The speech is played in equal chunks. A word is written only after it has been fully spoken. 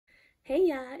Hey,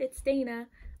 it's Dana.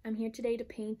 I'm here today to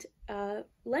paint a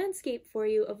landscape for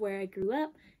you of where I grew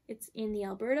up. It's in the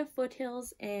Alberta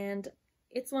foothills and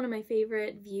it's one of my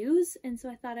favorite views, and so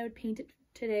I thought I would paint it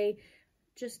today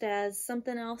just as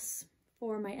something else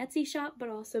for my Etsy shop, but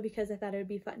also because I thought it would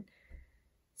be fun.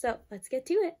 So let's get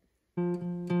to it.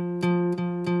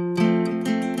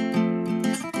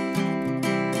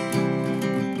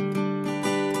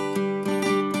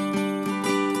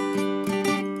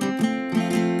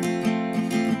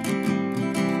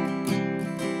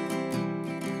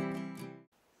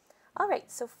 Alright,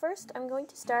 so first I'm going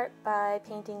to start by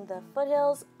painting the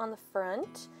foothills on the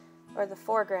front, or the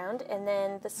foreground, and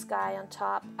then the sky on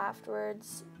top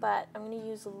afterwards, but I'm going to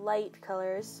use light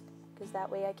colors, because that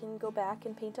way I can go back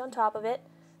and paint on top of it.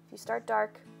 If you start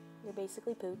dark, you're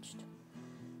basically pooched.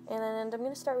 And I'm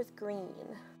going to start with green.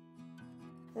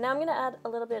 Now I'm going to add a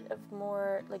little bit of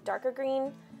more, like darker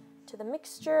green to the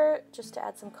mixture, just to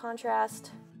add some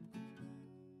contrast.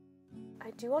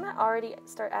 I do want to already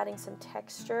start adding some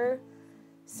texture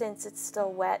since it's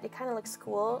still wet. It kind of looks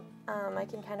cool. I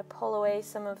can kind of pull away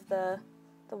some of the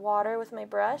water with my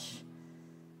brush,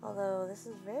 although this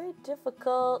is very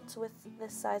difficult with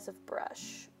this size of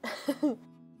brush.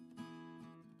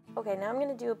 Okay, now I'm going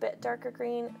to do a bit darker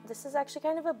green. This is actually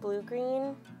kind of a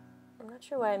blue-green. I'm not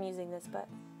sure why I'm using this, but,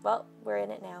 well, we're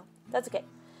in it now. That's okay.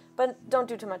 But don't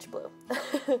do too much blue.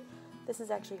 This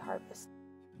is actually harvest.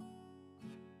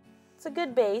 It's a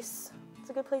good base. It's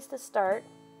a good place to start.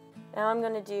 Now I'm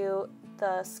going to do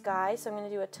the sky, so I'm going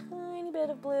to do a tiny bit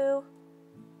of blue.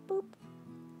 Boop.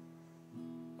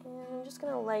 And I'm just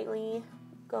going to lightly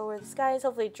go where the sky is.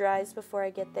 Hopefully it dries before I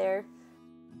get there.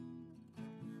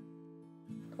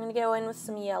 I'm going to go in with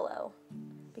some yellow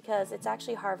because it's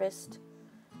actually harvest.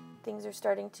 Things are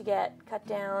starting to get cut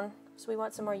down, so we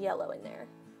want some more yellow in there.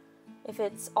 If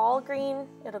it's all green,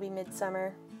 it'll be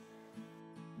midsummer.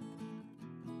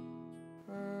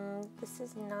 This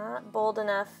is not bold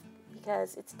enough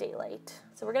because it's daylight,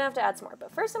 so we're gonna have to add some more.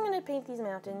 But first I'm gonna paint these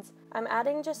mountains. I'm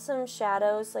adding just some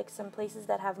shadows, like some places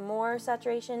that have more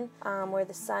saturation, where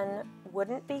the sun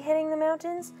wouldn't be hitting the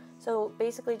mountains. So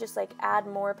basically just like add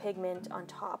more pigment on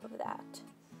top of that.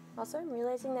 Also, I'm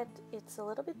realizing that it's a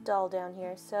little bit dull down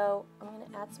here, so I'm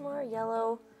gonna add some more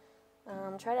yellow,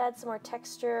 try to add some more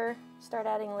texture, start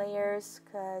adding layers,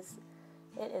 because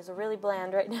it is really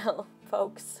bland right now,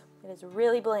 folks. It is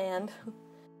really bland.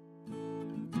 I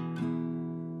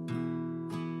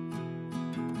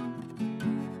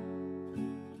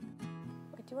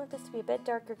do want this to be a bit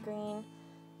darker green,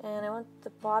 and I want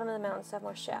the bottom of the mountains to have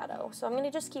more shadow. So I'm going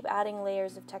to just keep adding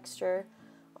layers of texture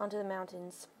onto the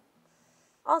mountains.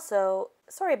 Also,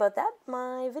 sorry about that,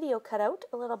 my video cut out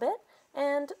a little bit,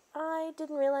 and I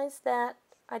didn't realize that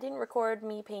I didn't record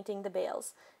me painting the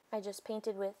bales. I just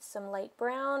painted with some light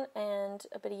brown and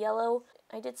a bit of yellow.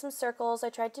 I did some circles. I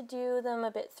tried to do them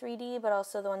a bit 3D, but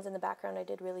also the ones in the background I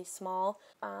did really small.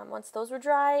 Once those were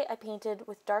dry, I painted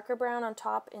with darker brown on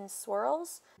top in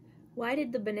swirls. Why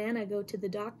did the banana go to the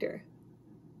doctor?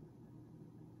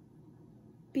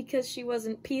 Because she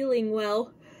wasn't peeling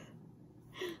well.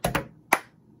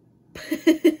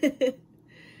 That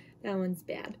one's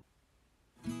bad.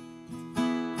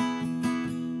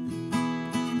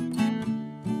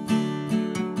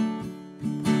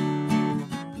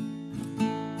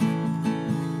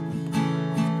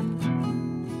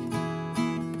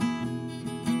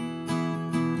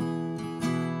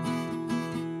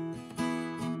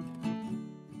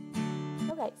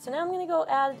 So now I'm going to go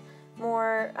add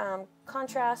more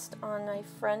contrast on my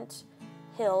front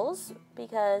hills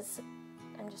because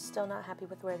I'm just still not happy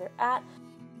with where they're at.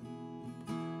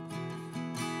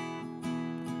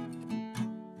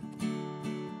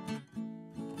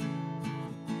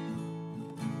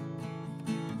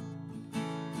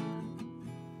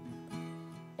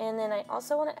 And then I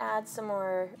also want to add some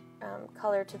more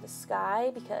color to the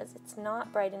sky because it's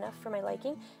not bright enough for my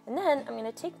liking. And then I'm going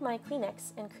to take my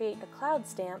Kleenex and create a cloud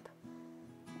stamp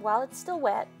while it's still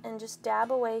wet and just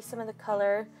dab away some of the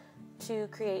color to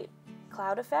create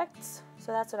cloud effects.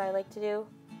 So that's what I like to do.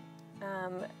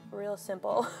 Real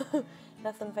simple,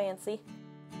 nothing fancy.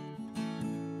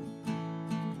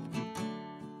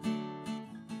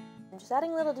 I'm just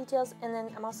adding little details, and then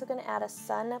I'm also going to add a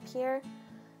sun up here.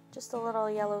 Just a little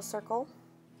yellow circle,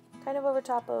 kind of over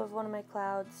top of one of my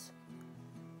clouds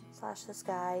 / the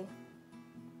sky.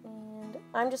 And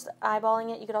I'm just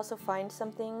eyeballing it. You could also find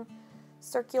something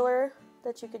circular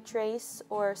that you could trace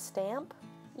or stamp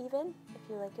even, if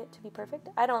you like it to be perfect.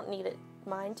 I don't need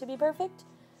mine to be perfect.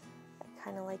 I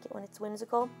kind of like it when it's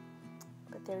whimsical.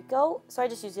 But there we go. So I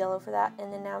just use yellow for that,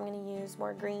 and then now I'm going to use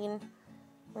more green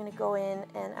I'm going to go in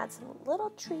and add some little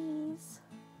trees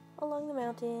along the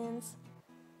mountains.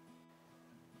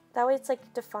 That way it's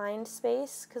like defined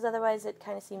space, because otherwise it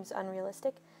kind of seems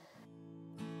unrealistic.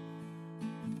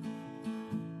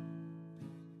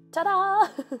 Ta-da!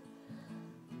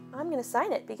 I'm going to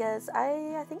sign it because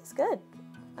I think it's good.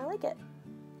 I like it.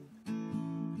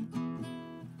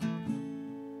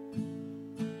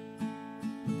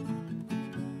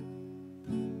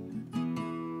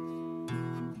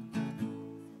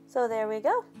 So there we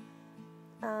go.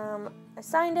 I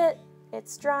signed it.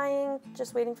 It's drying,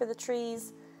 just waiting for the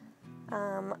trees.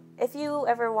 If you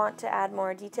ever want to add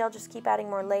more detail, just keep adding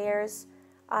more layers.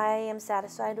 I am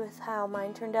satisfied with how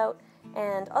mine turned out.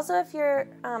 And also if you're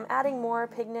adding more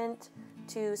pigment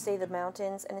to, say, the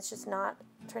mountains and it's just not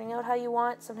turning out how you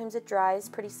want, sometimes it dries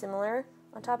pretty similar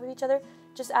on top of each other,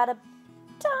 just add a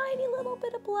tiny little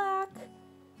bit of black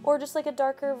or just like a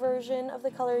darker version of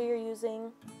the color you're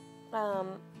using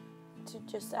to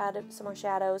just add some more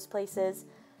shadows places,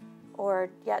 or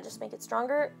yeah, just make it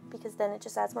stronger, because then it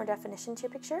just adds more definition to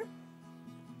your picture.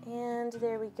 And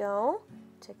there we go.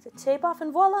 Take the tape off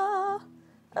and voila!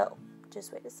 Oh,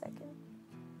 just wait a second.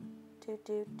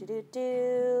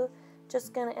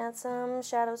 Just gonna add some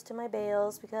shadows to my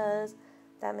bales because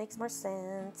that makes more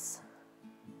sense.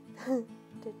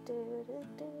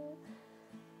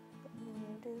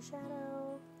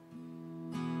 Shadow.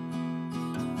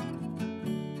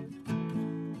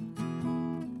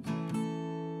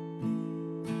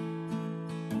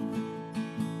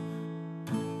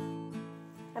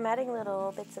 I'm adding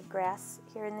little bits of grass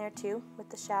here and there too with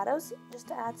the shadows, just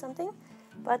to add something.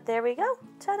 But there we go.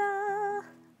 Ta-da!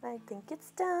 I think it's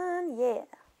done. Yeah.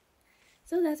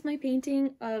 So that's my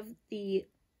painting of the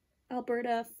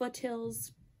Alberta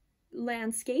Foothills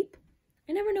landscape.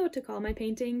 I never know what to call my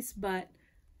paintings, but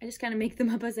I just kind of make them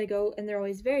up as I go, and they're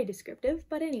always very descriptive.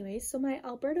 But anyways, so my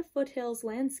Alberta Foothills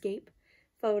landscape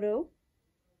photo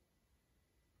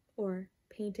or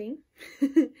painting.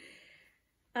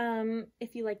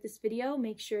 If you like this video,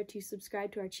 make sure to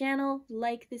subscribe to our channel,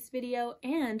 like this video,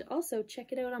 and also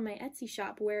check it out on my Etsy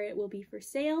shop where it will be for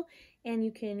sale and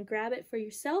you can grab it for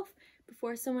yourself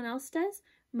before someone else does.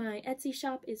 My Etsy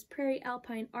shop is Prairie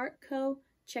Alpine Art Co.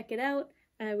 Check it out.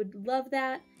 I would love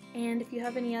that. And if you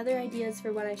have any other ideas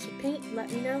for what I should paint, let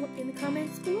me know in the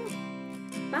comments below.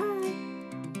 Bye!